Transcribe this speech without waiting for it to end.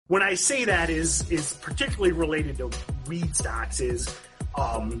when I say that is particularly related to weed stocks is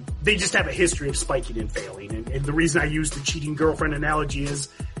they just have a history of spiking and failing. And the reason I use the cheating girlfriend analogy is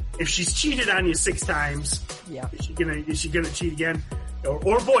if she's cheated on you 6 times, is she gonna cheat again?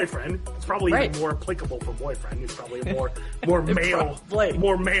 Or boyfriend. It's probably even more applicable for boyfriend. It's probably a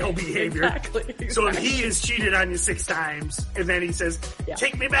more male behavior. Exactly. So if he has cheated on you 6 times and then he says,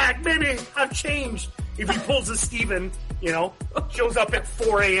 "Take me back, baby, I've changed." If he pulls a Steven, shows up at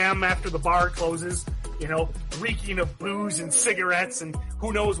 4 a.m. after the bar closes, reeking of booze and cigarettes and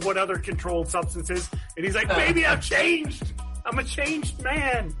who knows what other controlled substances, and he's like, "Baby, I've changed. I'm a changed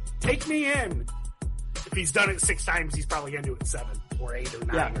man. Take me in." If he's done it 6 times, he's probably going to do it 7 or 8 or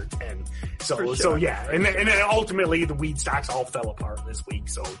 9 or 10. So yeah. And then ultimately the weed stocks all fell apart this week.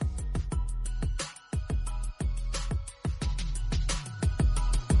 So.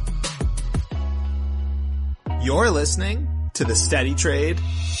 You're listening to the Steady Trade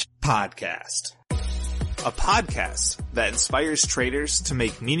Podcast, a podcast that inspires traders to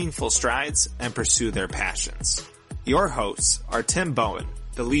make meaningful strides and pursue their passions. Your hosts are Tim Bowen,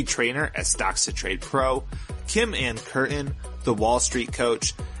 the lead trainer at Stocks to Trade Pro, Kim Ann Curtin, the Wall Street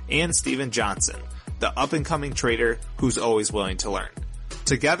coach, and Steven Johnson, the up-and-coming trader who's always willing to learn.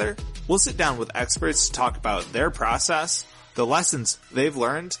 Together, we'll sit down with experts to talk about their process, the lessons they've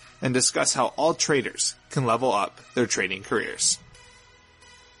learned, and discuss how all traders can level up their trading careers.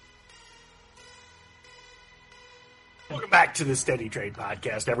 Welcome back to the Steady Trade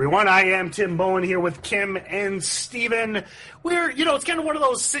Podcast, everyone. I am Tim Bowen here with Kim and Steven. It's kind of one of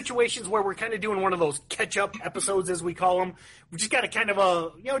those situations where we're kind of doing one of those catch-up episodes, as we call them. We just got a kind of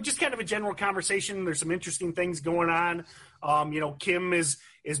a general conversation. There's some interesting things going on. Kim is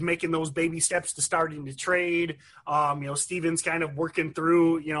making those baby steps to starting to trade. Steven's kind of working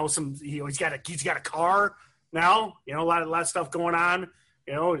through, he's got a car now, a lot of stuff going on,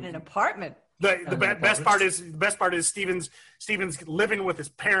 an apartment. The best part is Steven's living with his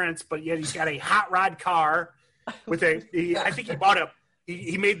parents, but yet he's got a hot rod car with I think he bought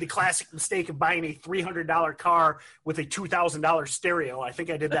he made the classic mistake of buying a $300 car with a $2,000 stereo. I think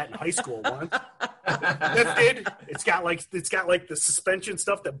I did that in high school once. It's got like the suspension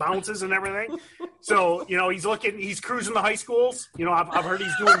stuff that bounces and everything. So, he's cruising the high schools. I've heard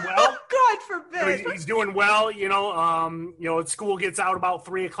he's doing well. God forbid. He's doing well, school gets out about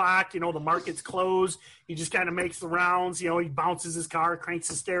 3:00, the market's closed. He just kind of makes the rounds, he bounces his car, cranks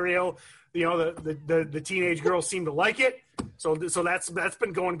the stereo. The teenage girls seem to like it. So that's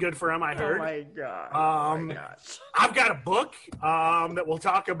been going good for him, I heard. Oh my God. I've got a book that we'll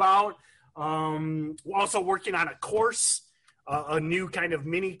talk about. We're also working on a course, a new kind of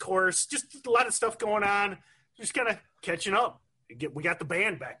mini course, just a lot of stuff going on, just kind of catching up. We got the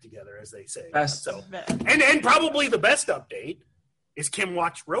band back together, as they say. And probably the best update is Kim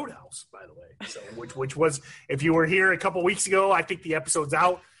watched Roadhouse, by the way. So which was, if you were here a couple weeks ago, I think the episode's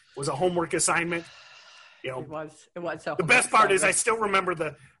out, was a homework assignment. It was. The best part is I still remember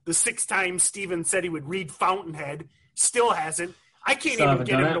the 6 times Steven said he would read Fountainhead. Still hasn't. I can't even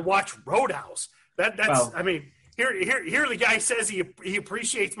get him to watch Roadhouse. Here the guy says he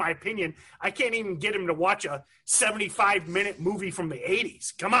appreciates my opinion. I can't even get him to watch a 75-minute movie from the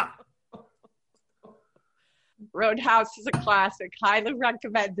 80s. Come on. Roadhouse is a classic. Highly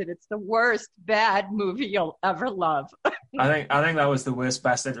recommended. It's the worst bad movie you'll ever love. I think that was the worst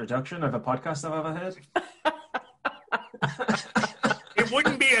best introduction of a podcast I've ever heard. It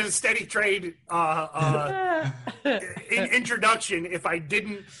wouldn't be a Steady Trade introduction if I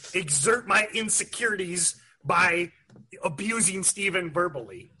didn't exert my insecurities by abusing Steven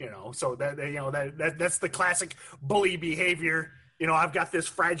verbally. So that's the classic bully behavior. I've got this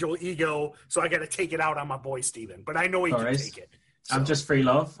fragile ego, so I got to take it out on my boy Steven. But I know he can take it. So. I'm just free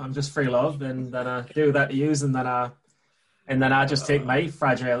love, and then I do that to you, and then I just take my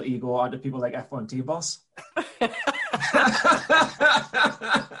fragile ego onto people like F1 T-Boss.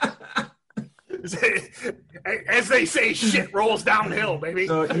 As they say, shit rolls downhill, baby.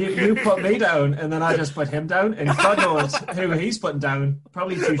 So you put me down, and then I just put him down, and God knows who he's putting down.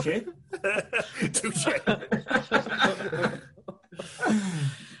 Probably Touche.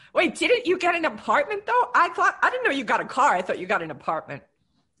 Wait, didn't you get an apartment though? I didn't know you got a car. I thought you got an apartment.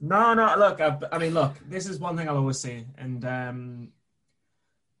 No. Look, this is one thing I'll always say, and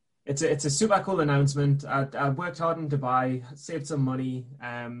it's a super cool announcement. I worked hard in Dubai, saved some money.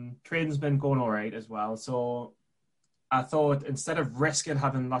 Trading's been going all right as well. So I thought instead of risking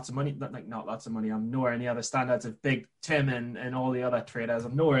having lots of money, not lots of money, I'm nowhere near the standards of Big Tim and all the other traders.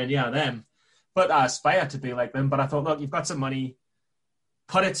 I'm nowhere near them, but I aspire to be like them. But I thought, look, you've got some money,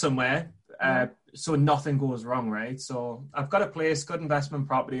 put it somewhere. so nothing goes wrong, right? So I've got a place, good investment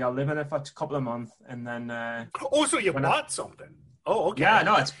property. I'll live in it for a couple of months, and then. So you bought something? Oh, okay. Yeah,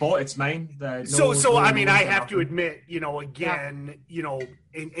 no, it's bought. It's mine. I mean, I have to admit, again,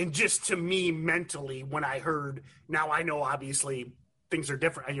 and just to me mentally, when I heard, now I know obviously things are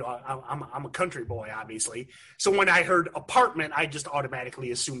different. I'm a country boy, obviously. So when I heard apartment, I just automatically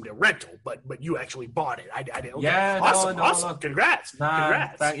assumed a rental, but you actually bought it. I didn't. Okay. Yeah, awesome. Look, Congrats.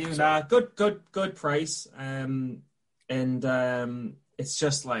 Congrats. Thank you. Good price. It's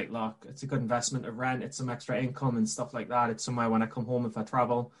just like, look, it's a good investment of rent. It's some extra income and stuff like that. It's somewhere when I come home if I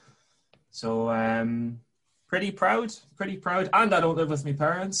travel. So pretty proud. And I don't live with my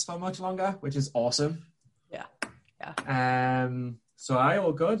parents for much longer, which is awesome. Yeah. So I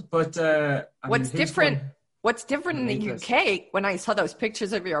all good, but what's different in the UK when I saw those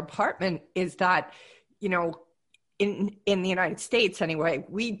pictures of your apartment is that, in the United States anyway,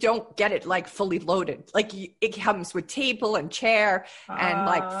 we don't get it like fully loaded. Like it comes with table and chair and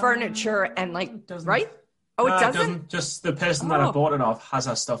like furniture and like, right? Oh, it doesn't? Just the person that I bought it off has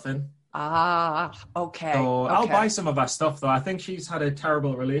her stuff in. Okay. So I'll buy some of her stuff though. I think she's had a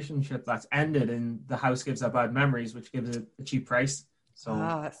terrible relationship that's ended and the house gives her bad memories, which gives it a cheap price. So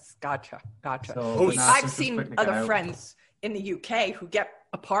gotcha. So, I've seen other friends in the UK who get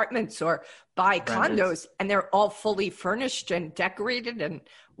apartments or buy condos and they're all fully furnished and decorated, and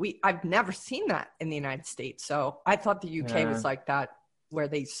I've never seen that in the United States. So I thought the UK was like that, where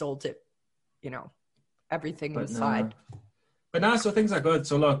they sold it, everything inside. But now, so things are good.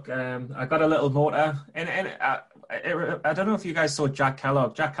 So look, I got a little motor, and I don't know if you guys saw Jack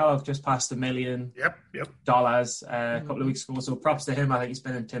Kellogg. Jack Kellogg just passed $1 million a couple of weeks ago. So props to him. I think he's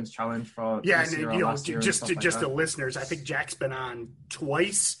been in Tim's challenge for this year or last year. Just to listeners, I think Jack's been on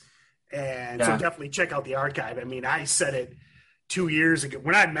twice, and so definitely check out the archive. I mean, I said it 2 years ago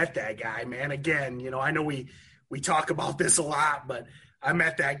when I met that guy. Man, again, I know we talk about this a lot, but I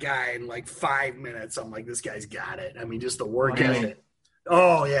met that guy in like 5 minutes. I'm like, this guy's got it. I mean, just the work ethic.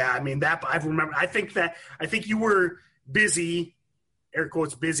 Oh yeah. I mean, that I remember, I think you were busy, air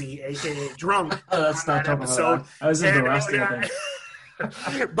quotes busy, AKA drunk. That's not that episode. I was in the rusty, I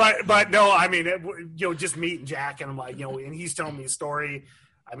think. but no, I mean, just meeting Jack, and I'm like, and he's telling me a story.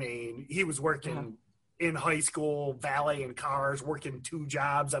 I mean, he was working in high school, valeting cars, working 2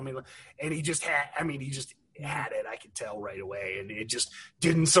 jobs. I mean, and he just had it. I could tell right away, and it just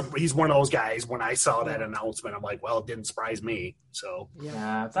didn't. He's one of those guys. When I saw that announcement, I'm like, well, it didn't surprise me. So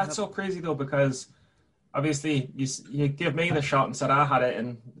that's so crazy though, because obviously you give me the shot and said I had it,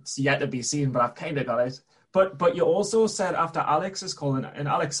 and it's yet to be seen, but I've kind of got it. But you also said after Alex's call, and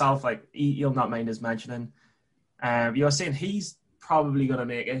Alex South, like he'll not mind us mentioning, you're saying he's probably going to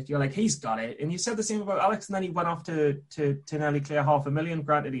make it. You're like, he's got it, and you said the same about Alex, and then he went off to nearly clear $500,000.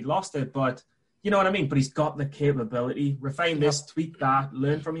 Granted, he lost it, but. You know what I mean? But he's got the capability. Refine this, tweak that,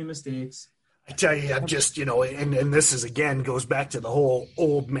 learn from your mistakes. I tell you, I'm just, and this is, again, goes back to the whole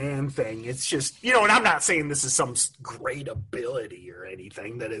old man thing. It's just, and I'm not saying this is some great ability or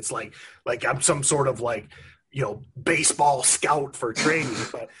anything, that it's like I'm some sort of baseball scout for training,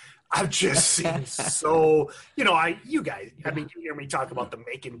 but I've just seen so, you guys, I mean, you hear me talk about the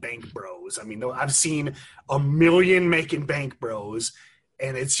Making Bank Bros. I mean, I've seen 1 million Making Bank Bros.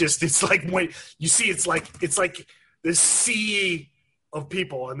 And it's like when you see, it's like this sea of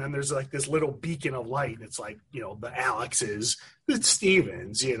people, and then there's like this little beacon of light. It's like, the Alexes, the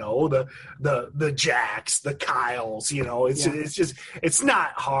Stevens, the Jacks, the Kyles, it's just, it's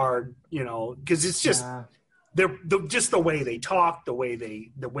not hard, because it's just, they're just the way they talk, the way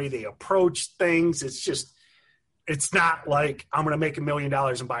they approach things. It's just, it's not like I'm going to make $1 million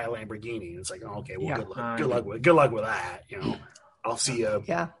and buy a Lamborghini. It's like, okay, well, good luck with that. I'll see you,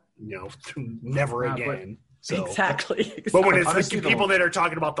 never again. So, exactly. But when it's the people that are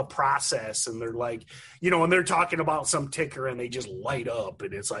talking about the process, and they're like, and they're talking about some ticker and they just light up,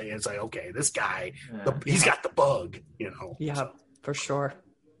 and it's like, okay, this guy, he's got the bug, Yeah, so. For sure.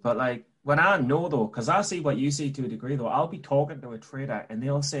 But like, when I know though, because I see what you see to a degree though, I'll be talking to a trader and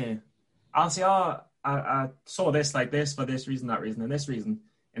I'll say, oh, I saw this like this for this reason, that reason, and this reason.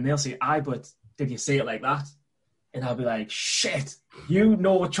 And they'll say, but did you say it like that? And I'll be like, shit,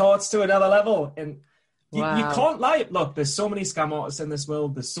 charts to another level. And you can't lie. Look, there's so many scam artists in this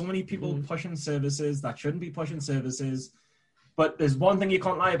world. There's so many people pushing services that shouldn't be pushing services. But there's one thing you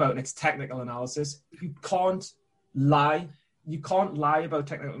can't lie about, and it's technical analysis. You can't lie. You can't lie about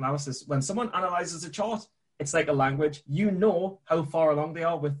technical analysis. When someone analyzes a chart, it's like a language. You know how far along they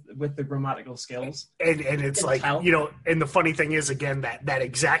are with the grammatical skills. And it's like, and the funny thing is, again, that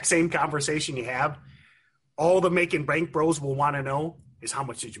exact same conversation you have, all the Making Bank Bros will want to know is, how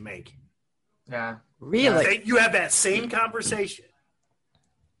much did you make? Yeah. Really? You have that same conversation.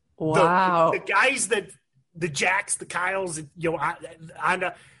 Wow. The guys the Jacks, the Kyles,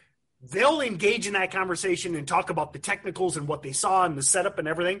 they'll engage in that conversation and talk about the technicals and what they saw and the setup and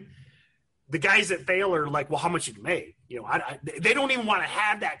everything. The guys that fail are like, well, how much did you make? They don't even want to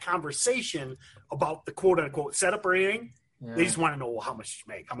have that conversation about the quote unquote setup or anything. Yeah. They just want to know, well, how much did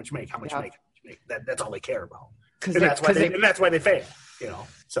you make? How much you make? How much you make? That's all they care about. And that's why they fail.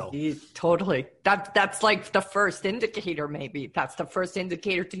 So totally. That's like the first indicator. Maybe that's the first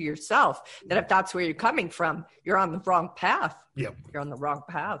indicator to yourself that if that's where you're coming from, you're on the wrong path. Yep. You're on the wrong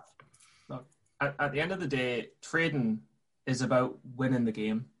path. Look, at the end of the day, trading is about winning the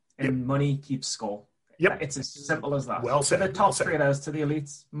game, and money keeps score. Yep. It's as simple as that. Well said. To the top traders, to the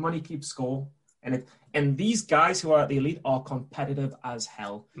elites, money keeps score. And these guys who are at the elite are competitive as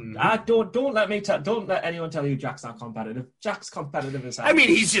hell. Mm-hmm. Don't let anyone tell you Jack's not competitive. Jack's competitive as hell. I mean,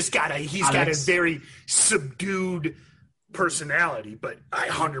 he's got a very subdued personality, but I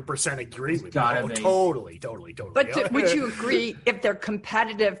 100% agree with you. Totally. But would you agree if they're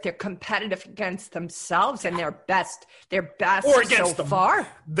competitive against themselves and their best or against so far?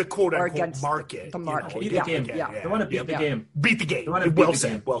 The quote unquote market. The market. Beat the game. They want to beat the game. Beat the game.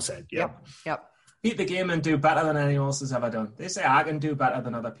 Well said. Yep. Beat the game and do better than anyone else has ever done. They say I can do better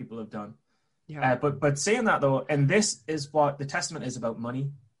than other people have done. Yeah. But saying that though, and this is what the testament is about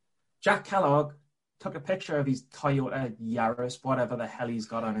money. Jack Kellogg took a picture of his Toyota Yaris, whatever the hell he's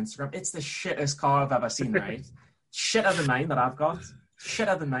got on Instagram. It's the shittest car I've ever seen, right? Shitter than mine that I've got.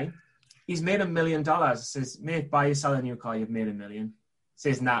 Shitter than mine. He's made $1 million. Says, mate, buy or sell a new car, you've made $1 million.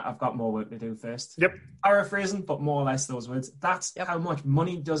 Says, nah, I've got more work to do first. Yep. Paraphrasing, but more or less those words. That's how much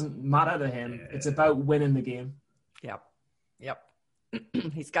money doesn't matter to him. Yeah. It's about winning the game. Yep.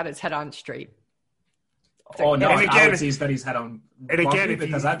 He's got his head on straight. Oh no! And again, I would say he's got his head on. And again,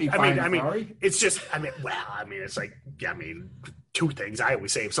 because I'd be fine. It's just. It's like. Two things. I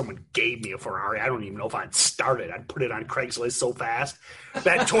always say, if someone gave me a Ferrari, I don't even know if I'd start it. I'd put it on Craigslist so fast.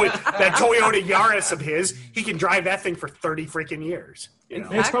 That Toyota Yaris of his, he can drive that thing for 30 freaking years.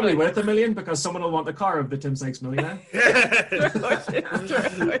 Exactly. It's probably worth $1 million because someone will want the car of the Tim Sykes millionaire. It's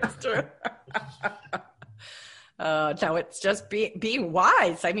true. No, it's just being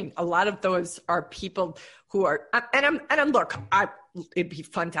wise. I mean, a lot of those are people who are, and look, it'd be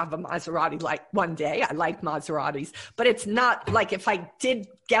fun to have a Maserati like one day. I like Maseratis, but it's not like if I did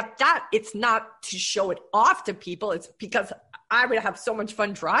get that, it's not to show it off to people. It's because I would have so much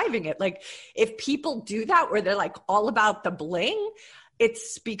fun driving it. Like if people do that where they're like all about the bling,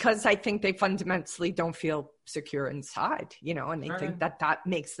 it's because I think they fundamentally don't feel secure inside, and they think that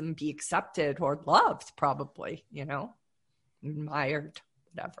makes them be accepted or loved, probably, admired,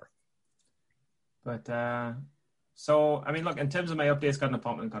 whatever. But, so, I mean, look, in terms of my updates, got an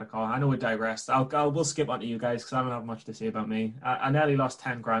appointment, got a call. I know we digressed. We'll skip on to you guys because I don't have much to say about me. I nearly lost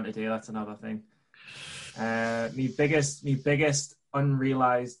 10 grand today. That's another thing. Me biggest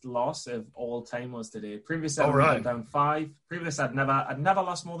unrealized loss of all time was today. Previously, I went down 5. Previously, I'd never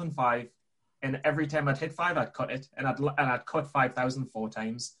lost more than 5. And every time I'd hit 5, I'd cut it. And I'd cut 5,000 4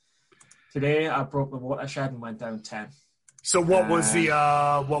 times. Today, I broke the watershed and went down 10. So what was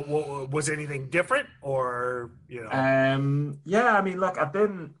what was anything different or Yeah, I mean, look, I've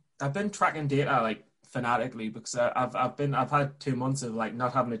been tracking data like fanatically because I've had 2 months of like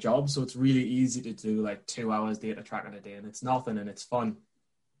not having a job, so it's really easy to do like 2 hours data tracking a day, and it's nothing and it's fun.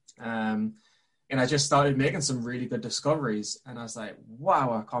 And I just started making some really good discoveries, and I was like,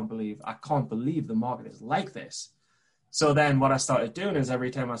 wow, I can't believe the market is like this. So then what I started doing is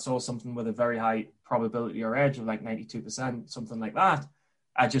every time I saw something with a very high probability or edge of like 92%, something like that,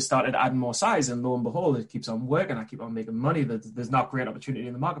 I just started adding more size, and lo and behold, it keeps on working. I keep on making money. There's not great opportunity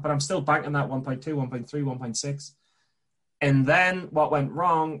in the market, but I'm still banking that 1.2, 1.3, 1.6. And then what went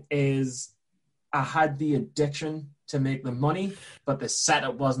wrong is I had the addiction to make the money, but the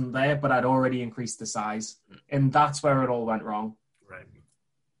setup wasn't there, but I'd already increased the size. And that's where it all went wrong. Right.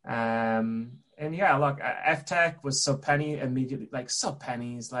 And yeah, look, F-Tech was sub-penny immediately, like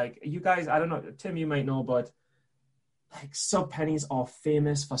sub-pennies. Like you guys, I don't know, Tim, you might know, but like sub-pennies are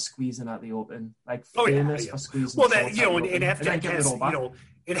famous for squeezing at the open. Like famous for squeezing. Well, that, and F-Tech has,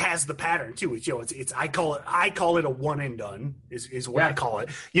 it has the pattern too. It's I call it a one and done is what I call it.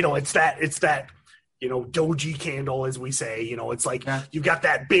 It's that doji candle, as we say. It's like you got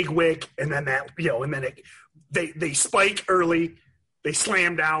that big wick, and then that, and then they spike early. They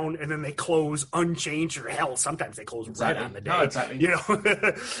slam down and then they close unchanged, or hell, sometimes they close right on the day. No, exactly.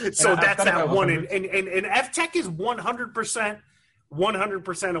 So that's that one. And F-Tech is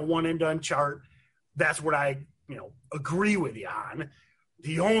 100% a one and done chart. That's what I, agree with you on.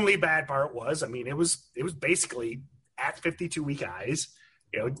 The only bad part was, I mean, it was basically at 52-week highs,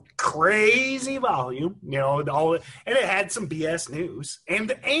 crazy volume, and it had some BS news.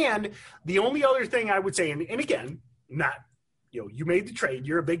 And the only other thing I would say, and again, not, you made the trade,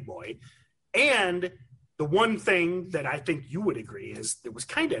 you're a big boy. And the one thing that I think you would agree is there was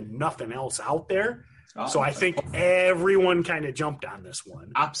kind of nothing else out there. Oh, so I think everyone kind of jumped on this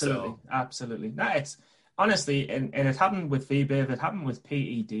one. Absolutely. Absolutely. No, it's honestly, and it happened with VBIV, it happened with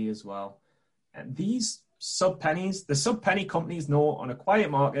PED as well. And these sub-pennies, the sub-penny companies know on a quiet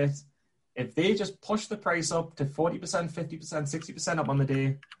market, if they just push the price up to 40%, 50%, 60% up on the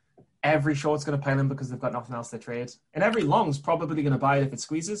day, every short's going to pile in because they've got nothing else to trade. And every long's probably going to buy it if it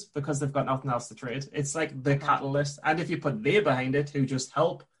squeezes because they've got nothing else to trade. It's like the catalyst. And if you put they behind it who just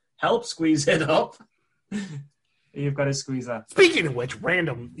help squeeze it up, you've got a squeezer. Speaking of which,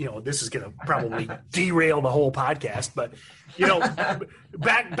 random, this is going to probably derail the whole podcast, but,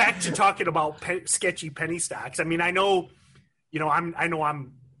 back to talking about sketchy penny stocks. I mean, I know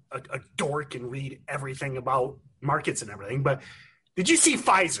I'm a dork and read everything about markets and everything, but did you see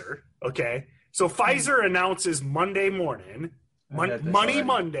Pfizer? Okay. So Pfizer announces Monday morning,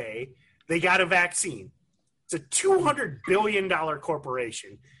 Monday, they got a vaccine. It's a $200 billion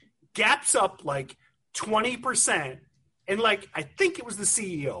corporation, gaps up like 20%, and I think it was the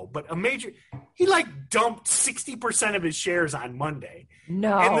CEO, but he dumped 60% of his shares on Monday.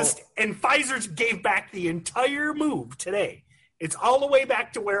 No. And Pfizer gave back the entire move today. It's all the way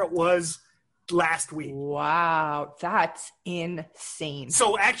back to where it was last week. Wow, that's insane.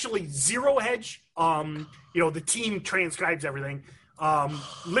 So actually, Zero Hedge, the team transcribes everything.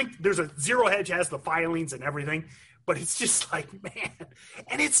 There's a Zero Hedge has the filings and everything. But it's just man,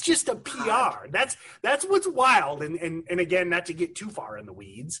 and it's just a PR. That's what's wild. And again, not to get too far in the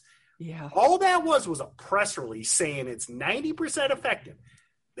weeds. Yeah. All that was a press release saying it's 90% effective.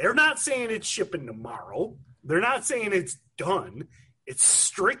 They're not saying it's shipping tomorrow. They're not saying it's done. It's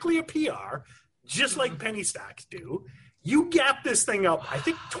strictly a PR, just like penny stocks do. You gap this thing up, I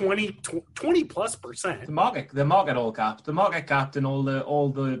think 20+%. The market all gapped. The market gapped and all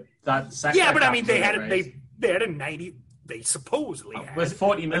the that sector. Yeah, but I mean they had a 90. They supposedly had with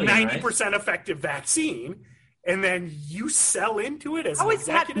 40 million, a 90% effective vaccine, and then you sell into it as how an is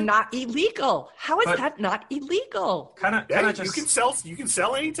executive? That not illegal? How is that not illegal? You can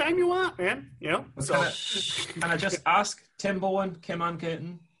sell anytime you want, man. So can I just ask Tim Bowen, Kim Ann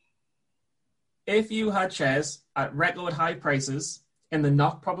Curtin, if you had shares at record high prices and they're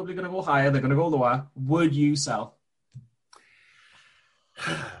not probably going to go higher, they're going to go lower, would you sell?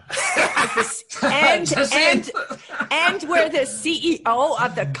 and we're the CEO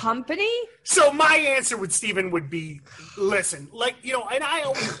of the company. So my answer with Stephen would be, listen,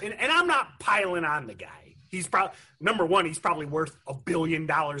 and I'm not piling on the guy. He's probably number one. He's probably worth $1 billion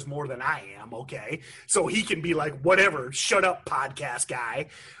more than I am. Okay, so he can be like, whatever, shut up, podcast guy.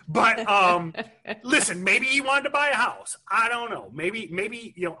 But listen, maybe he wanted to buy a house. I don't know. Maybe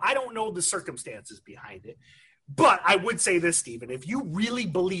I don't know the circumstances behind it. But I would say this, Stephen, if you really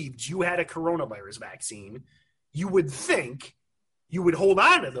believed you had a coronavirus vaccine, you would think you would hold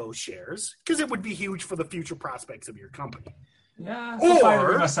on to those shares because it would be huge for the future prospects of your company. Yeah.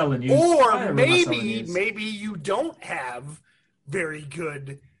 Or maybe you don't have very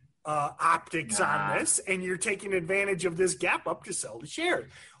good optics on this, and you're taking advantage of this gap up to sell the shares.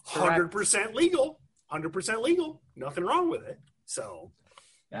 100% legal. 100% legal. Nothing wrong with it. So.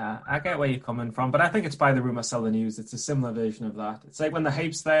 Yeah, I get where you're coming from, but I think it's buy the rumor, sell the news. It's a similar version of that. It's like when the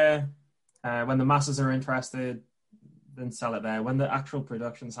hype's there, when the masses are interested, then sell it there. When the actual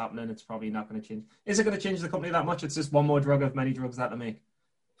production's happening, it's probably not going to change. Is it going to change the company that much? It's just one more drug of many drugs that they make.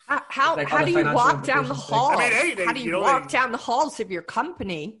 How do you walk down the halls? How do you walk down the halls of your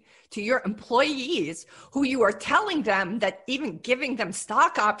company to your employees who you are telling them that even giving them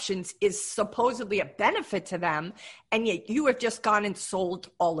stock options is supposedly a benefit to them, and yet you have just gone and sold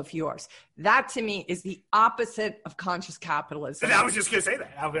all of yours? That to me is the opposite of conscious capitalism. And I was just going to say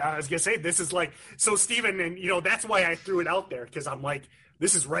that. I was going to say this is so Stephen, and that's why I threw it out there, because I'm like,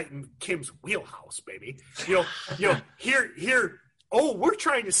 this is right in Kim's wheelhouse, baby. Here. Oh, we're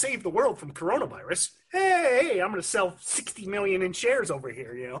trying to save the world from coronavirus. Hey, I'm going to sell 60 million in shares over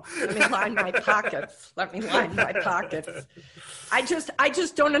here, Let me line my pockets. I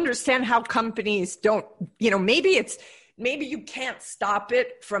just don't understand how companies don't, maybe it's maybe you can't stop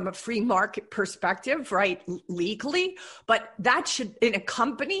it from a free market perspective, right? Legally, but that should, in a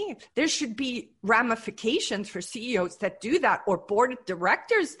company, there should be ramifications for CEOs that do that, or board of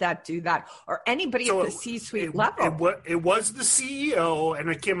directors that do that, or anybody at the C-suite level. It was the CEO,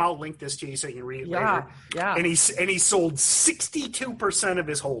 and Kim, I'll link this to you so you can read it later. Yeah. And he sold 62% of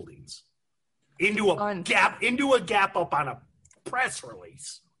his holdings into a gap up on a press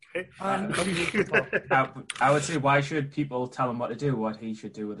release. I would say, why should people tell him what to do, what he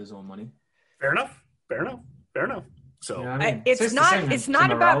should do with his own money? Fair enough. So you know what I mean? It's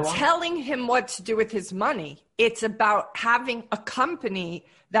not about telling him what to do with his money. It's about having a company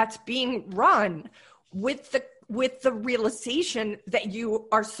that's being run with the realization that you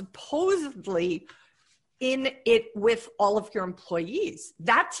are supposedly in it with all of your employees.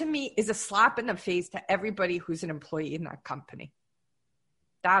 That to me is a slap in the face to everybody who's an employee in that company.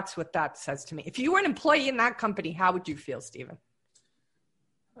 That's what that says to me. If you were an employee in that company, how would you feel, Stephen?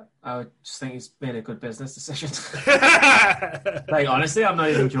 I would just think he's made a good business decision. Like, honestly, I'm not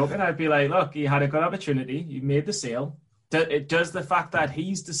even joking. I'd be like, look, he had a good opportunity. You made the sale. Does the fact that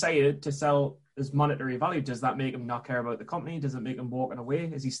he's decided to sell his monetary value, does that make him not care about the company? Does it make him walking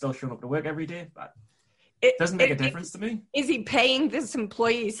away? Is he still showing up to work every day? It doesn't make a difference to me. Is he paying his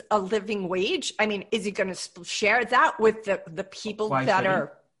employees a living wage? I mean, is he going to share that with the people that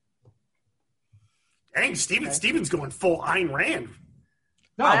are? Dang, Stephen's going full Ayn Rand.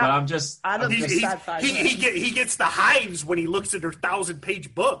 No, but I'm just. He gets the hives when he looks at her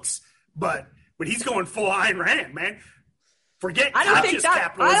 1,000-page books, but he's going full Ayn Rand, man. Forget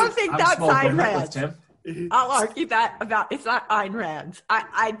capitalism. I don't think that's Ayn Rand. I'll argue that about it's not Ayn Rand.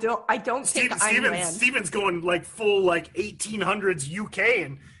 I don't think Ayn Rand. Stephen's going like full 1800s UK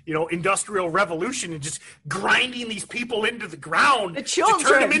and industrial revolution and just grinding these people into the ground. The children. To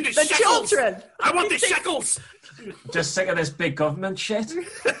turn them into shekels. Children. I want the shekels. Just sick of this big government shit.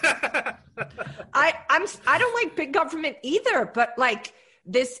 I don't like big government either, but like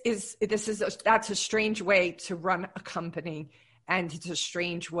that's a strange way to run a company, and it's a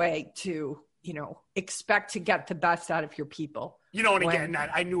strange way to expect to get the best out of your people. Again,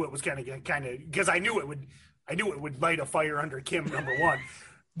 I knew it was kind of because I knew it would light a fire under Kim, number one.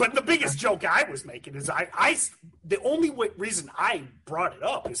 But the biggest joke I was making is the only reason I brought it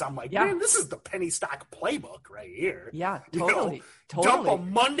up is I'm like, man, this is the penny stock playbook right here. Yeah, totally. Dump a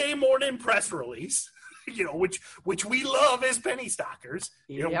Monday morning press release, which we love as penny stockers.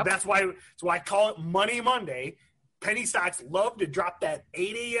 That's why I call it Money Monday. Penny stocks love to drop that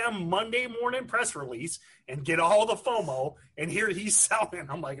 8 a.m. Monday morning press release and get all the FOMO. And here he's selling.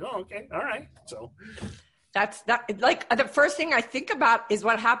 I'm like, oh, okay, all right. So that's like the first thing I think about is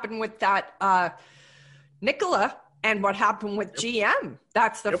what happened with that Nikola and what happened with GM.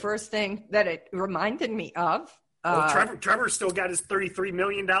 That's the first thing that it reminded me of. Trevor's still got his $33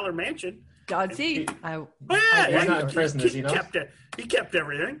 million mansion. Does he? He's not in prison, He kept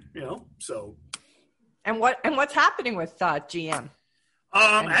everything, so. And what's happening with GM?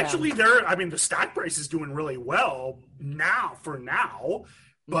 Actually, the stock price is doing really well now,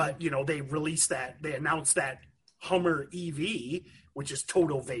 but they announced that Hummer EV, which is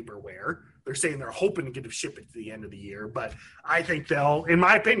total vaporware. They're saying they're hoping to get it shipped at the end of the year, but I think in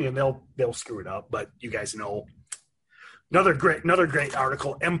my opinion, they'll screw it up. But you guys know, another great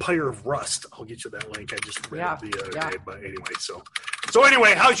article, Empire of Rust. I'll get you that link. I just read it the other day, but anyway, so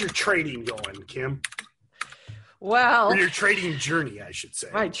anyway, how's your trading going, Kim? Well, or your trading journey, I should say.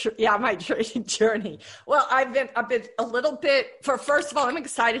 My trading journey. Well, I've been a little bit. First of all, I'm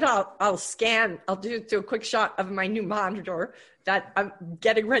excited. I'll do a quick shot of my new monitor that I'm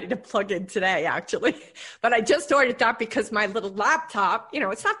getting ready to plug in today, actually. But I just ordered that because my little laptop,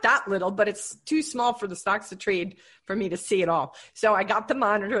 it's not that little, but it's too small for the stocks to trade for me to see it all. So I got the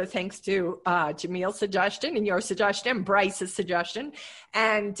monitor thanks to Jamil's suggestion and your suggestion, Bryce's suggestion,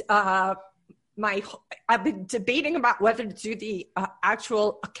 and I've been debating about whether to do the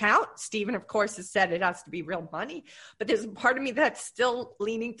actual account. Stephen, of course, has said it has to be real money, but there's a part of me that's still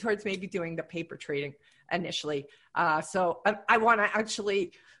leaning towards maybe doing the paper trading initially. So I want to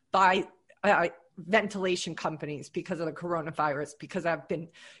actually buy ventilation companies because of the coronavirus, because I've been,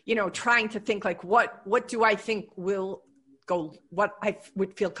 trying to think like, what do I think will go, what I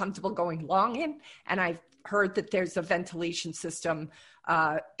would feel comfortable going long in. And I've heard that there's a ventilation system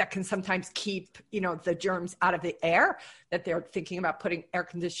that can sometimes keep, the germs out of the air, that they're thinking about putting air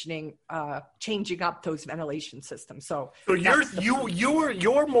conditioning, changing up those ventilation systems. So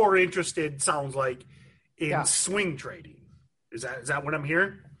you're more interested, sounds like, in swing trading. Is that what I'm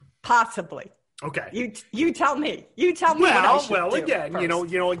hearing? Possibly. Okay. You tell me. You tell me. Well, again,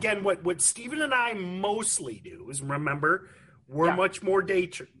 first. What Stephen and I mostly do is remember we're much more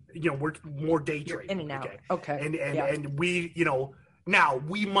we're more day trading. In and out. Okay. And we, now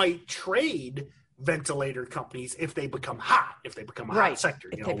we might trade ventilator companies if they become hot, if they become a hot sector,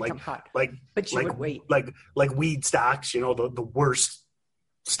 if they become hot. But you would wait. Like weed stocks, the worst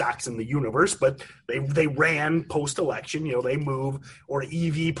stocks in the universe, but they ran post-election, they move, or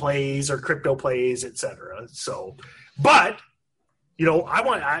EV plays or crypto plays, etc. So, but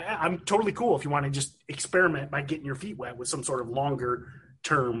I'm totally cool if you want to just experiment by getting your feet wet with some sort of longer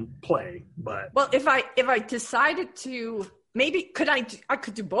term play. But if I decided to, maybe I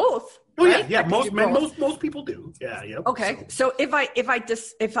could do both. Oh right? yeah. Most people do. Yeah. Okay. So if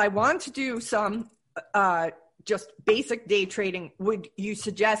I want to do some just basic day trading, would you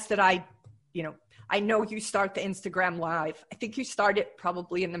suggest that I know you start the Instagram live. I think you start it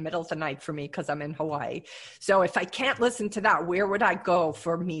probably in the middle of the night for me because I'm in Hawaii. So if I can't listen to that, where would I go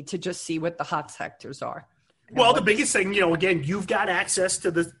for me to just see what the hot sectors are? Well, the biggest thing, again, you've got access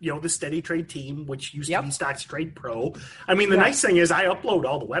to the Steady Trade team, which used to be Stocks Trade Pro. I mean, the nice thing is I upload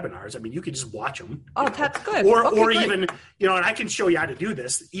all the webinars. I mean, you can just watch them. Oh, that's good. Or even, and I can show you how to do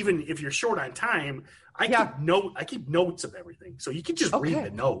this. Even if you're short on time, I keep notes of everything. So you can just read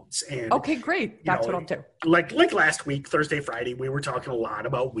the notes. And okay, great. That's what I'll do. Like last week, Thursday, Friday, we were talking a lot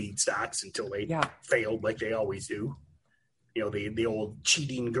about weed stocks until they failed like they always do. The old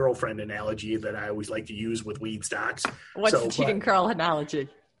cheating girlfriend analogy that I always like to use with weed stocks. What's the cheating girl analogy?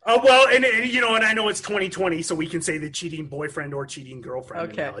 Well, and I know it's 2020, so we can say the cheating boyfriend or cheating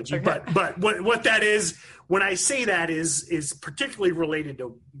girlfriend analogy. Okay. But what that is, when I say that is particularly related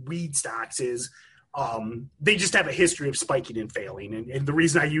to weed stocks is they just have a history of spiking and failing. And the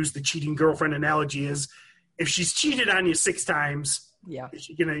reason I use the cheating girlfriend analogy is if she's cheated on you 6 times,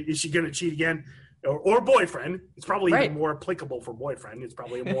 is she gonna cheat again? Or boyfriend. It's probably even more applicable for boyfriend. It's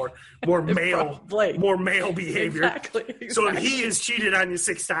probably a more male behavior. Exactly. So if he has cheated on you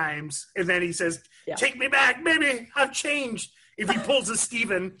 6 times and then he says, "Take me back, baby, I've changed." If he pulls a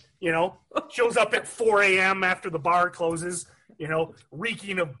Steven, shows up at 4 a.m. after the bar closes,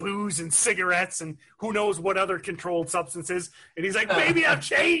 reeking of booze and cigarettes and who knows what other controlled substances, and he's like, "Baby, I've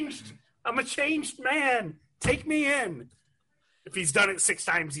changed. I'm a changed man. Take me in." If he's done it 6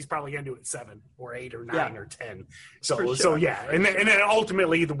 times, he's probably going to do it 7 or 8 or 9 or 10. So yeah. And then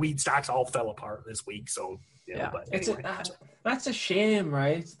ultimately the weed stocks all fell apart this week. So but anyway. That's a shame,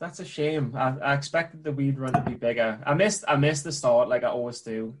 right? That's a shame. I expected the weed run to be bigger. I missed the start like I always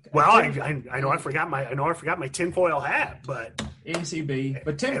do. Well, I know I forgot my tinfoil hat, but ACB.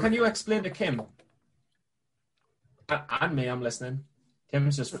 But Tim, can you explain to Kim and me? I'm listening.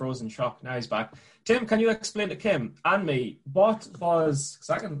 Tim's just frozen shock. Now he's back. Tim, can you explain to Kim and me what was,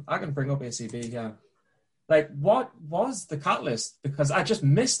 because I can bring up ACB, what was the catalyst? Because I just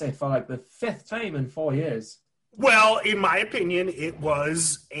missed it for like the 5th time in 4 years. Well, in my opinion, it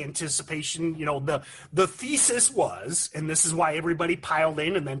was anticipation. The thesis was, and this is why everybody piled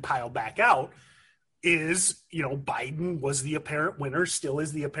in and then piled back out, is, Biden was the apparent winner, still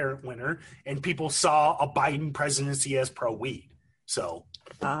is the apparent winner, and people saw a Biden presidency as pro-weed. So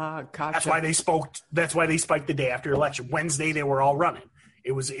gotcha. That's why they spiked the day after election. Wednesday they were all running.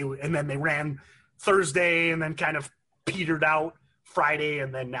 And then they ran Thursday and then kind of petered out Friday,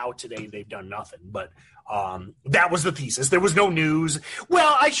 and then now today they've done nothing. But that was the thesis. There was no news.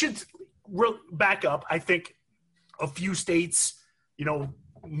 Well, I should back up. I think a few states,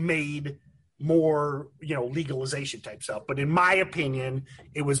 made more, legalization type stuff. But in my opinion,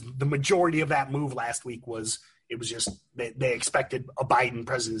 it was the majority of that move last week was. It was just they expected a Biden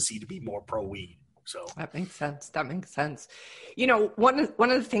presidency to be more pro-weed. So that makes sense. One of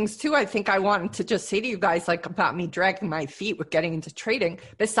the things too, I think I wanted to just say to you guys, like about me dragging my feet with getting into trading,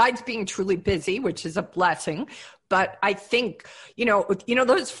 besides being truly busy, which is a blessing. But I think,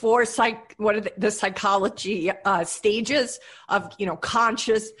 those 4 the psychology stages of,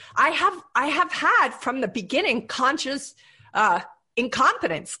 conscious. I have had from the beginning conscious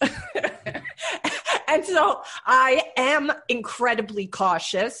incompetence. And so I am incredibly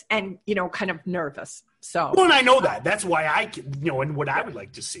cautious and, kind of nervous. So, well, and I know that. That's why and what I would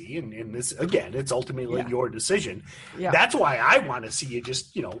like to see, and this, again, it's ultimately your decision. Yeah. That's why I want to see you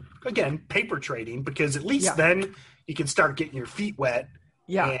just, again, paper trading, because at least then you can start getting your feet wet.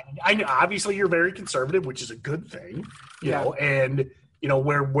 Yeah. And I know, obviously, you're very conservative, which is a good thing, you know, and,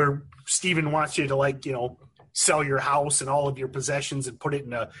 where Stephen wants you to, sell your house and all of your possessions and put it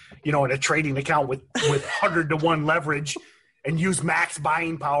in a trading account with 100-to-1 leverage. and use max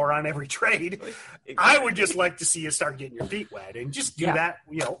buying power on every trade. I would just like to see you start getting your feet wet and just do that,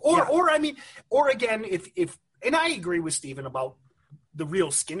 or again, if and I agree with Steven about the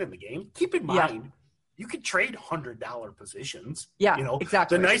real skin in the game. Keep in mind, you could trade $100 positions. Yeah,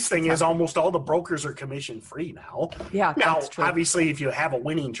 exactly. The nice thing is almost all the brokers are commission free now. Yeah, now that's true. Obviously, if you have a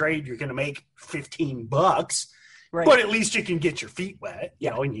winning trade, you're going to make $15. Right. But at least you can get your feet wet,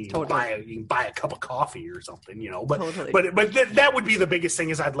 and you totally. can buy a cup of coffee or something, But Totally. but that would be the biggest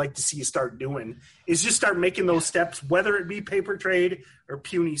thing is I'd like to see you start doing is just start making those steps, whether it be paper trade or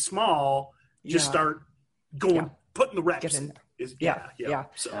puny small. Just start going, putting the reps. Get in there. Yeah.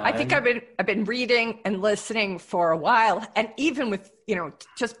 So, I think I've been reading and listening for a while, and even with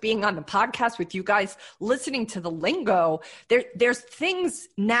just being on the podcast with you guys, listening to the lingo, there's things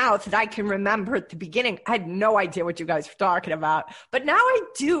now that I can remember at the beginning. I had no idea what you guys were talking about, but now I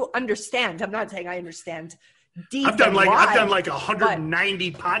do understand. I'm not saying I understand deep. I've done like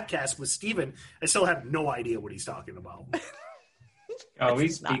 190 podcasts with Steven. I still have no idea what he's talking about. Oh, we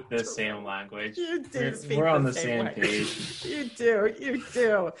speak the same language. You do. We're on the same page. You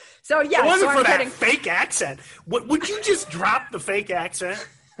do. So yeah, it wasn't for that fake accent. Would you just drop the fake accent?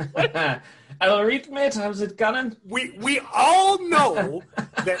 I'll admit, how's it going? We all know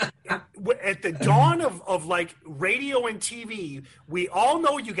that at the dawn of like radio and TV, we all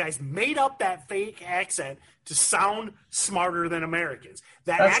know you guys made up that fake accent to sound smarter than Americans.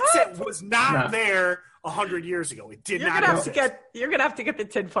 That accent was not there 100 years ago. It did not exist. You're gonna have to get the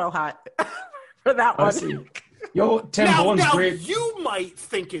tinfoil hat for that one. Yo, Tim Bourne's great. You might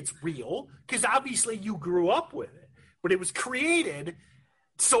think it's real because obviously you grew up with it, but it was created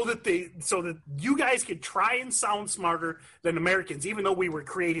so that you guys could try and sound smarter than Americans, even though we were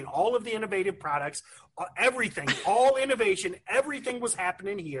creating all of the innovative products, everything, all innovation, everything was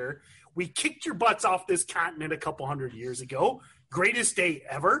happening here. We kicked your butts off this continent a couple 100 years ago. Greatest day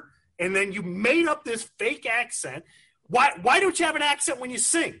ever. And then you made up this fake accent. Why don't you have an accent when you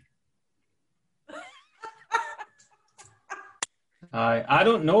sing? I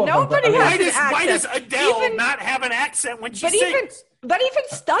don't know. Nobody has an accent. Why does Adele not have an accent when she sings? But even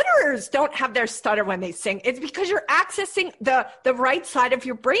stutterers don't have their stutter when they sing. It's because you're accessing the right side of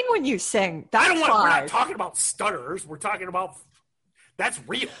your brain when you sing. We're not talking about stutterers. We're talking about that's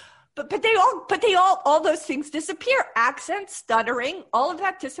real. But they all those things disappear. Accent, stuttering, all of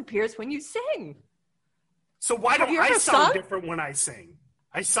that disappears when you sing. So why don't I sound different when I sing?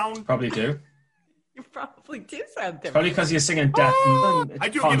 Probably do. You probably do sound different. Probably because you're singing death. I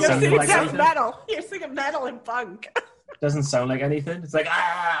do. You're singing death metal. You're singing metal and punk. Doesn't sound like anything. It's like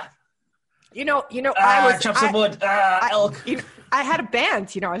I chop some wood. Elk. I had a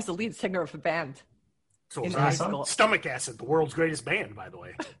band. I was the lead singer of a band. So in high school. Stomach Acid, the world's greatest band, by the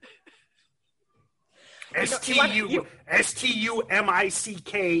way.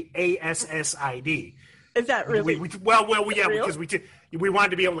 STUMICKASSID. Is that really? Because we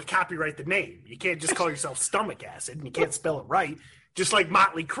wanted to be able to copyright the name. You can't just call yourself Stomach Acid, and you can't spell it right. Just like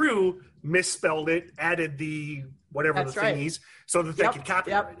Motley Crue misspelled it, added the thingies, so that they could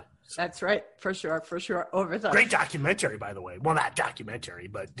copyright it. That's right, for sure. Great documentary, by the way. Well, not documentary,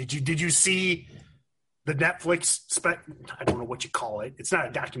 but did you see the Netflix I don't know what you call it. It's not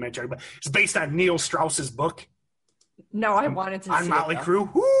a documentary, but it's based on Neil Strauss's book. No, I wanted to see on Motley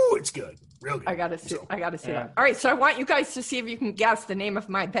Crue. Woo, it's good. Real good. I gotta see that. All right, so I want you guys to see if you can guess the name of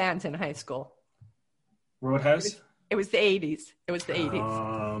my band in high school. Roadhouse? It was the 80s.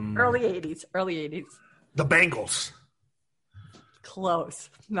 Early 80s. The Bangles. Close.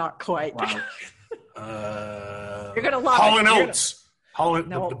 Not quite. Wow. You're gonna love Hall & Oates.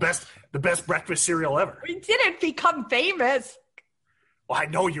 The best breakfast cereal ever. We didn't become famous. Well, I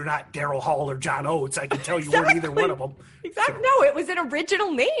know you're not Daryl Hall or John Oates. I can tell you weren't either one of them. Exactly. So. No, it was an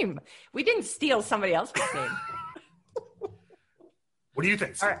original name. We didn't steal somebody else's name. What do you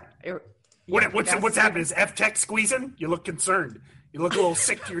think, Steve? All right. What's happening? Is F-Tech squeezing? You look concerned. You look a little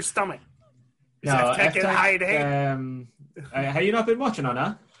sick to your stomach. Is F-Tech in high and hay? Have you not been watching on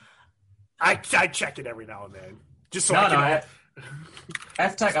that? I check it every now and then. Just so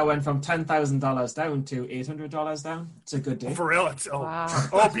F-Tech, I went from $10,000 down to $800 down. It's a good day. For real?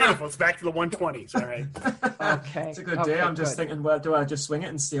 Oh, beautiful. It's back to the 120s. All right. Okay. It's a good day. I'm just thinking, well, do I just swing it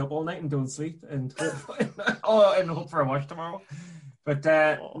and stay up all night and don't sleep and hope for a wash tomorrow? But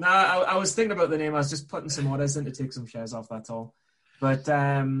I was thinking about the name. I was just putting some orders in to take some shares off, that's all. But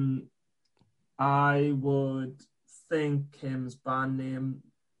I would think Kim's band name...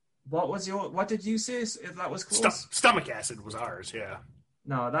 What did you say if that was close? Stomach Acid was ours, yeah.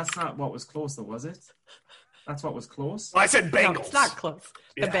 No, that's not what was close, though, was it? That's what was close? Well, I said Bangles. No, it's not close.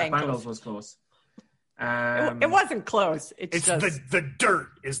 The Bangles. Bangles was close. It wasn't close. It's just the Dirt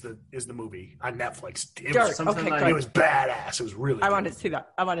is the movie on Netflix. It Dirt. was something Okay, like good. it was badass. It was really good. I want to see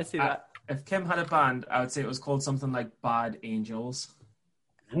that. If Kim had a band, I would say it was called something like Bad Angels.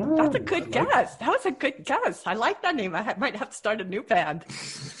 That's a good guess. That was a good guess. I like that name. I might have to start a new band.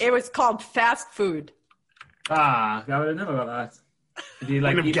 It was called Fast Food. I would have never got that. Did you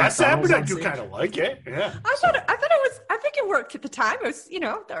I wouldn't guess that, but I do kind of like it. Yeah. I thought it was. I think it worked at the time. It was,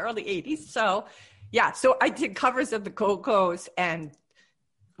 the early '80s. So, yeah. So I did covers of the Go-Go's and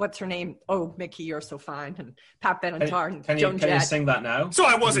what's her name? Oh, Mickey, You're So Fine, and Pat Benatar and Joan Jett. Can you sing that now? So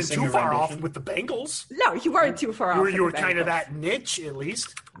I wasn't too far off with the Bengals. No, you weren't too far off. You were kind of that niche, at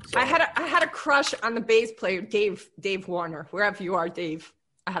least. So. I had a crush on the bass player, Dave Warner. Wherever you are, Dave,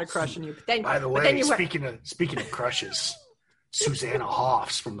 I had a crush on you. But then, by the way, speaking of crushes, Susanna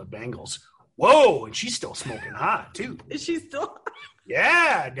Hoffs from the Bengals. Whoa, and she's still smoking hot too. Is she still?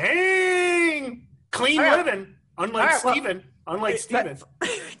 Yeah, dang, clean living. Unlike Steven.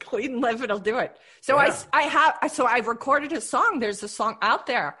 Clean living will do it. So yeah. I recorded a song. There's a song out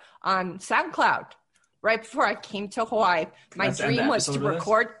there on SoundCloud. Right before I came to Hawaii, my dream was to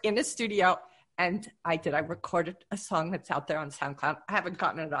record in the studio, and I did. I recorded a song that's out there on SoundCloud. I haven't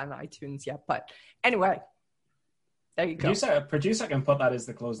gotten it on iTunes yet, but anyway, there you go. Producer can put that as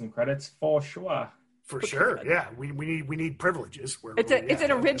the closing credits for sure. For sure, yeah. We need privileges. It's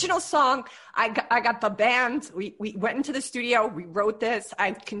an original song. I got the band. We went into the studio. We wrote this.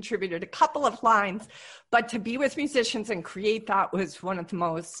 I contributed a couple of lines, but to be with musicians and create that was one of the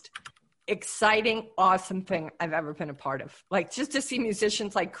most exciting, awesome thing I've ever been a part of. Like just to see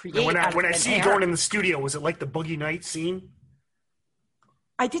musicians like create. When I see you going in the studio, was it like the Boogie Nights scene?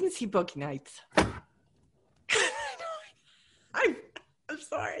 I didn't see Boogie Nights. I'm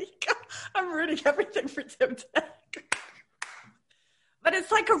sorry. I'm ruining everything for Tim today. But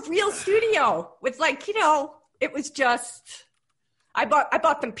it's like a real studio with it was just I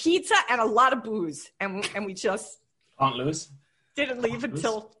bought them pizza and a lot of booze and we just Aunt Louis didn't leave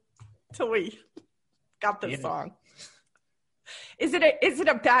until we got this song. Is it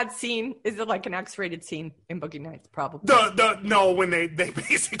a bad scene? Is it like an X-rated scene in Boogie Nights? Probably. No, when they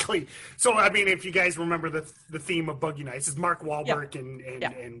basically. So I mean, if you guys remember the theme of Boogie Nights is Mark Wahlberg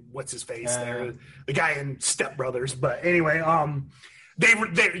and what's his face there, the guy in Step Brothers. But anyway,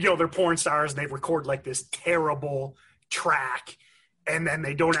 they're porn stars and they record like this terrible track. And then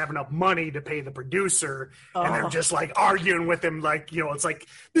they don't have enough money to pay the producer, and they're just like arguing with him, like it's like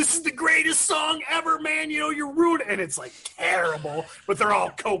this is the greatest song ever, man. You're rude, and it's like terrible, but they're all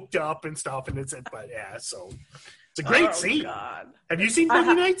coked up and stuff, and so it's a great scene. God. Have you seen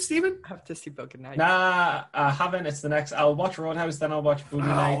Boogie Nights, Steven? I have to see Boogie Nights. Nah, I haven't. It's the next. I'll watch Roadhouse, then I'll watch Boogie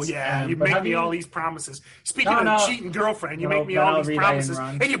Nights. Oh yeah, you make me all these promises. Speaking of cheating girlfriend, you make me all these promises,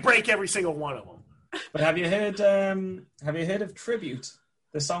 and you break every single one of them. But have you heard of Tribute?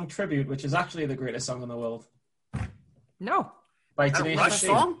 The song Tribute, which is actually the greatest song in the world. No. By Tenacious D.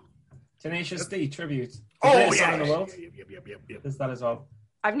 Song? Tenacious D, Tribute. The greatest song in the world. Yep. Is that as well?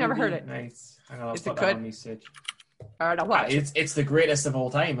 I've never heard it. Nice. I'll is put it that good? on me, Sid. All right, I'll watch it. It's the greatest of all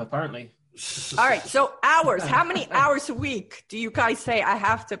time, apparently. All right, so hours. How many hours a week do you guys say I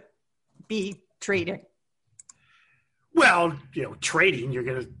have to be trading? Well, trading, you're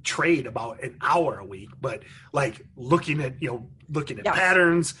going to trade about an hour a week, but like looking at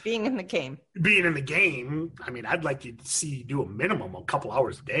patterns, being in the game, I mean, I'd like to see you do a minimum, a couple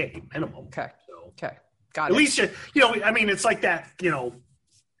hours a day, minimum. Okay. So, okay. Got it. At least, I mean, it's like that, Yep.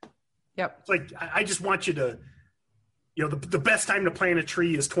 It's like, I just want you to, the best time to plant a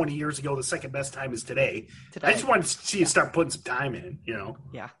tree is 20 years ago. The second best time is today. I just want to see you start putting some time in,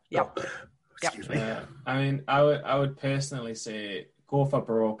 Yeah. Yep. Excuse me. I mean, I would personally say go for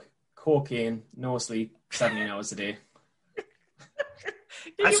broke, cocaine, no sleep, 17 hours a day.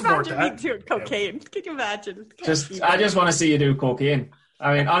 Can you imagine me doing cocaine? Yeah. Can you imagine? I just want to see you do cocaine.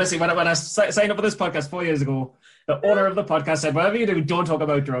 I mean, honestly, when I signed up for this podcast 4 years ago, the owner of the podcast said, whatever you do, don't talk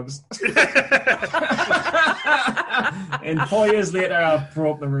about drugs. And 4 years later, I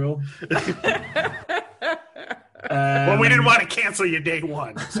broke the rule. Well, we didn't want to cancel you day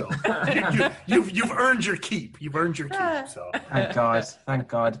one, so you've earned your keep. You've earned your keep. So thank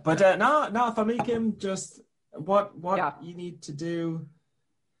God. But no, for me, Kim, just what you need to do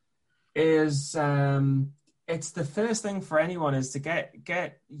is it's the first thing for anyone is to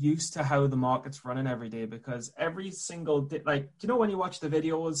get used to how the market's running every day, because every single day, like when you watch the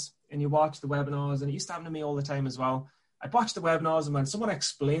videos and you watch the webinars, and it used to happen to me all the time as well. I'd watch the webinars, and when someone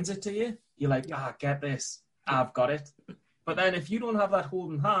explains it to you, you're like, get this. I've got it. But then if you don't have that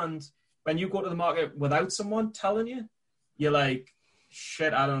holding hand, when you go to the market without someone telling you, you're like,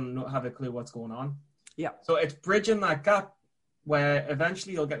 shit, I don't have a clue what's going on. Yeah. So it's bridging that gap where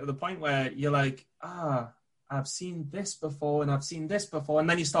eventually you'll get to the point where you're like, I've seen this before and I've seen this before. And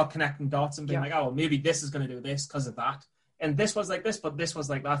then you start connecting dots and being like, oh, well, maybe this is going to do this because of that. And this was like this, but this was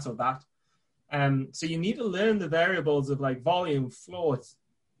like that or that. So you need to learn the variables of like volume, float,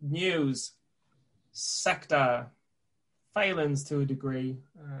 news, sector, filings to a degree,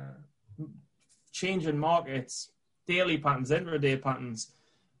 change in markets, daily patterns, intraday patterns.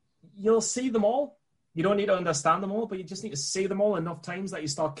 You'll see them all. You don't need to understand them all, but you just need to see them all enough times that you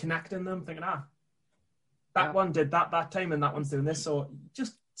start connecting them, thinking, that one did that time and that one's doing this. So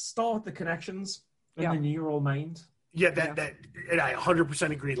just start the connections in the neural mind. Yeah, that and I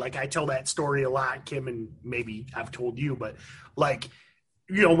 100% agree. Like, I tell that story a lot, Kim, and maybe I've told you, but like,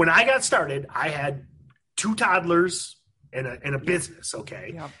 you know, when I got started, I had 2 toddlers and a business.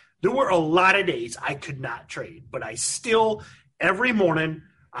 Okay. Yeah. There were a lot of days I could not trade, but I still, every morning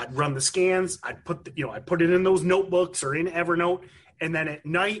I'd run the scans. I'd put I'd put it in those notebooks or in Evernote. And then at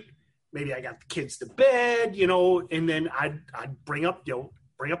night, maybe I got the kids to bed, and then I'd bring up the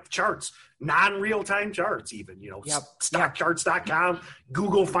charts, non-real-time charts even, stockcharts.com,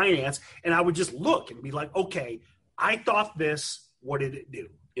 Google Finance, and I would just look and be like, okay, I thought this, what did it do?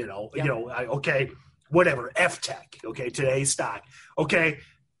 Okay, whatever, F-Tech, okay, today's stock. Okay,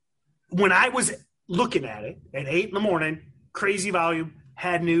 when I was looking at it at 8 a.m, crazy volume,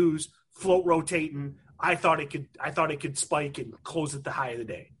 had news, float rotating, I thought it could spike and close at the high of the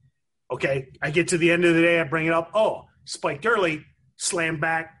day. Okay, I get to the end of the day, I bring it up, spiked early, slam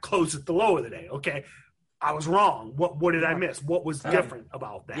back, close at the low of the day. Okay, I was wrong. What did I miss? What was different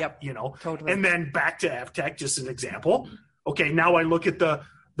about that? Yep, totally. And then back to F-Tech, just an example. Okay, now I look at the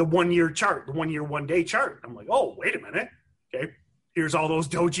 1 year chart, the 1 year, 1 day chart. I'm like, oh, wait a minute. Okay, here's all those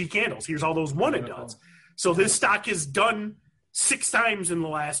doji candles. Here's all those one and dones. So this stock has done 6 times in the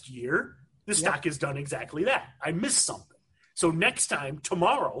last year. This stock has done exactly that. I missed something. So next time,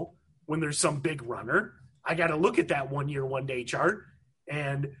 tomorrow, when there's some big runner, I got to look at that 1 year, 1 day chart.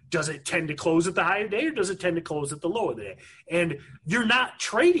 And does it tend to close at the high of the day or does it tend to close at the low of the day? And you're not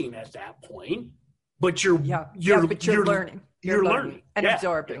trading at that point, but you're learning. You're learning and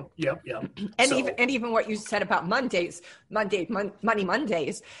absorbing. Yep. And even what you said about Money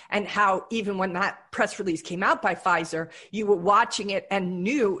Mondays, and how even when that press release came out by Pfizer, you were watching it and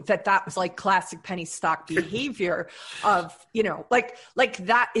knew that was like classic penny stock behavior of, like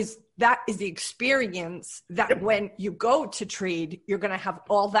that is the experience that when you go to trade, you're going to have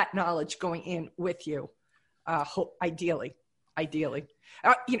all that knowledge going in with you. Ideally.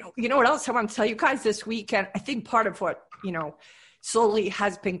 You know what else I want to tell you guys this weekend? I think part of what, slowly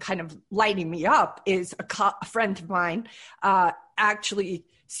has been kind of lighting me up is a friend of mine actually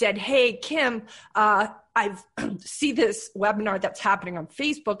said, hey, Kim, I've see this webinar that's happening on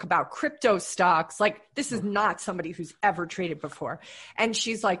Facebook about crypto stocks. Like, this is not somebody who's ever traded before. And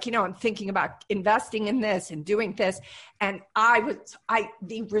she's like, I'm thinking about investing in this and doing this. And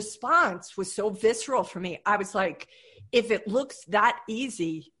the response was so visceral for me. I was like, if it looks that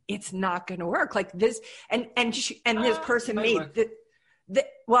easy, it's not going to work like this. And this person made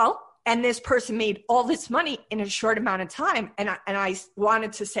and this person made all this money in a short amount of time. And I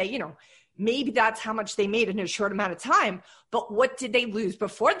wanted to say, maybe that's how much they made in a short amount of time, but what did they lose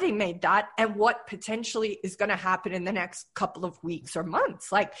before they made that? And what potentially is going to happen in the next couple of weeks or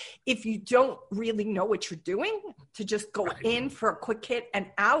months? Like, if you don't really know what you're doing, to just go in for a quick hit and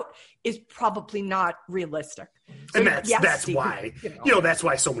out is probably not realistic. So, and that's why, that's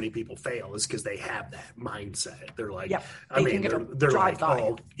why so many people fail, is because they have that mindset. They're like, they're like,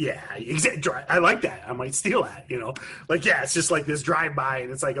 oh, yeah, exactly. I like that. I might steal that, it's just like this drive by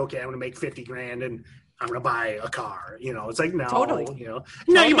and it's like, okay, I'm going to make 50 grand and I'm going to buy a car, it's like, no, totally.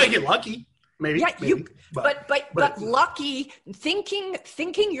 No, you might get lucky. Maybe. Yeah, but lucky, thinking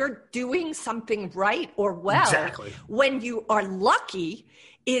you're doing something right or well, exactly. When you are lucky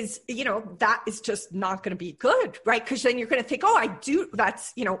is, that is just not going to be good, right? Because then you're going to think,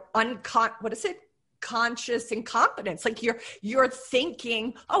 that's, conscious incompetence. Like you're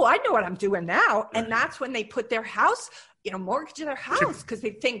thinking, I know what I'm doing now. And that's when they put their house, mortgage their house because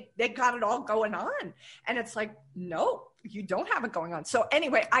they think they got it all going on. And it's like, no, you don't have it going on. So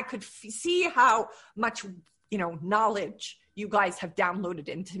anyway, I could see how much, knowledge you guys have downloaded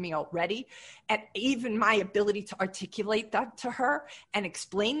into me already. And even my ability to articulate that to her and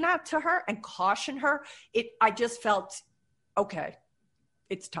explain that to her and caution her, I just felt, okay,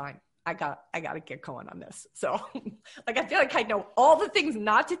 it's time. I got to get going on this. So I feel like I know all the things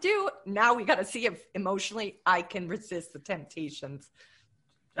not to do. Now we got to see if emotionally I can resist the temptations.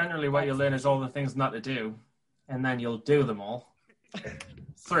 Generally what you'll learn is all the things not to do, and then you'll do them all.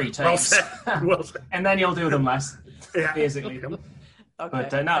 3 times. Well said. And then you'll do them less, Yeah. basically.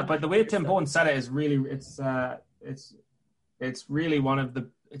 Okay. But the way Tim Bowen said it is really, it's really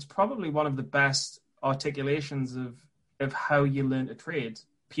it's probably one of the best articulations of how you learn to trade,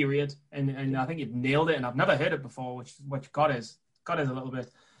 period. And I think you've nailed it, and I've never heard it before, which God is a little bit.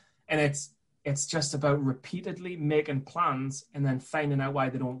 And it's just about repeatedly making plans and then finding out why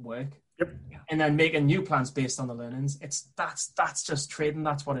they don't work. Yep. And then making new plans based on the learnings. That's just trading.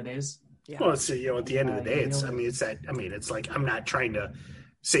 That's what it is. Yeah. Well, it's, at the end of the day, it's like, I'm not trying to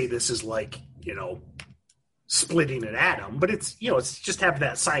say this is like, splitting an atom, but it's just have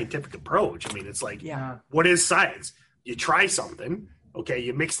that scientific approach. I mean, it's like, what is science? You try something, okay,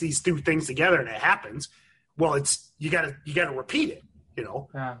 you mix these two things together and it happens. Well, it's, you gotta repeat it,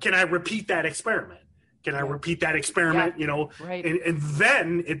 Can I repeat that experiment? Can I repeat that experiment, Right. And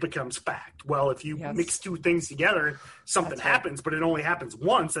then it becomes fact. Well, if you mix two things together, something happens, but it only happens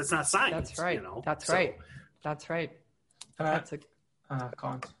once. That's not science. That's right. That's right. That's right. I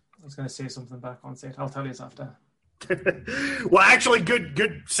can't. I was going to say something back on stage. I'll tell you after. Well, actually, good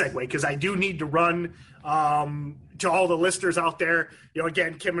segue, because I do need to run to all the listeners out there.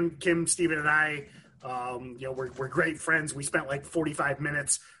 Again, Kim, Steven, and I, we're great friends. We spent like 45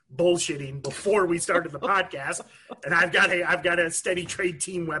 minutes bullshitting before we started the podcast, and I've got a Steady Trade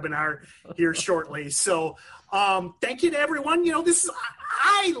team webinar here shortly. So, thank you to everyone. This is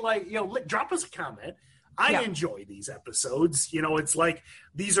I like drop us a comment. I enjoy these episodes. It's like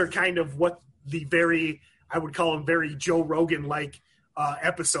these are kind of what I would call them very Joe Rogan-like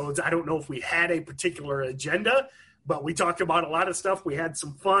episodes. I don't know if we had a particular agenda, but we talked about a lot of stuff. We had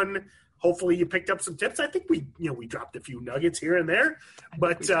some fun. Hopefully you picked up some tips. I think we dropped a few nuggets here and there,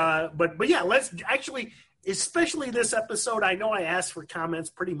 but yeah, let's actually, especially this episode. I know I ask for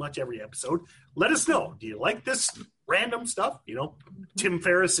comments pretty much every episode. Let us know. Do you like this random stuff? Tim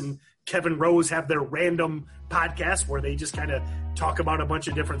Ferriss and Kevin Rose have their random podcast where they just kind of talk about a bunch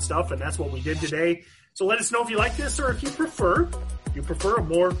of different stuff, and that's what we did today. So let us know if you like this, or if you prefer a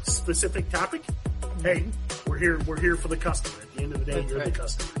more specific topic. Hey, we're here for the customer. At the end of the day, you're the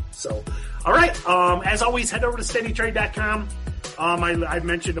customer. So, all right. As always, head over to steadytrade.com. I've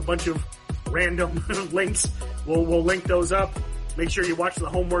mentioned a bunch of random links. We'll link those up. Make sure you watch the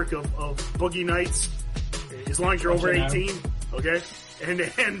homework of Boogie Nights, as long as you're over 18. Okay.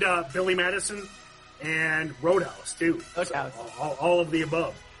 And Billy Madison and Roadhouse too. Roadhouse. So, all of the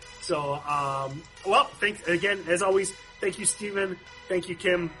above. So, thanks again, as always. Thank you, Steven. Thank you,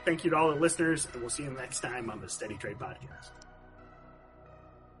 Kim. Thank you to all the listeners, and we'll see you next time on the Steady Trade Podcast.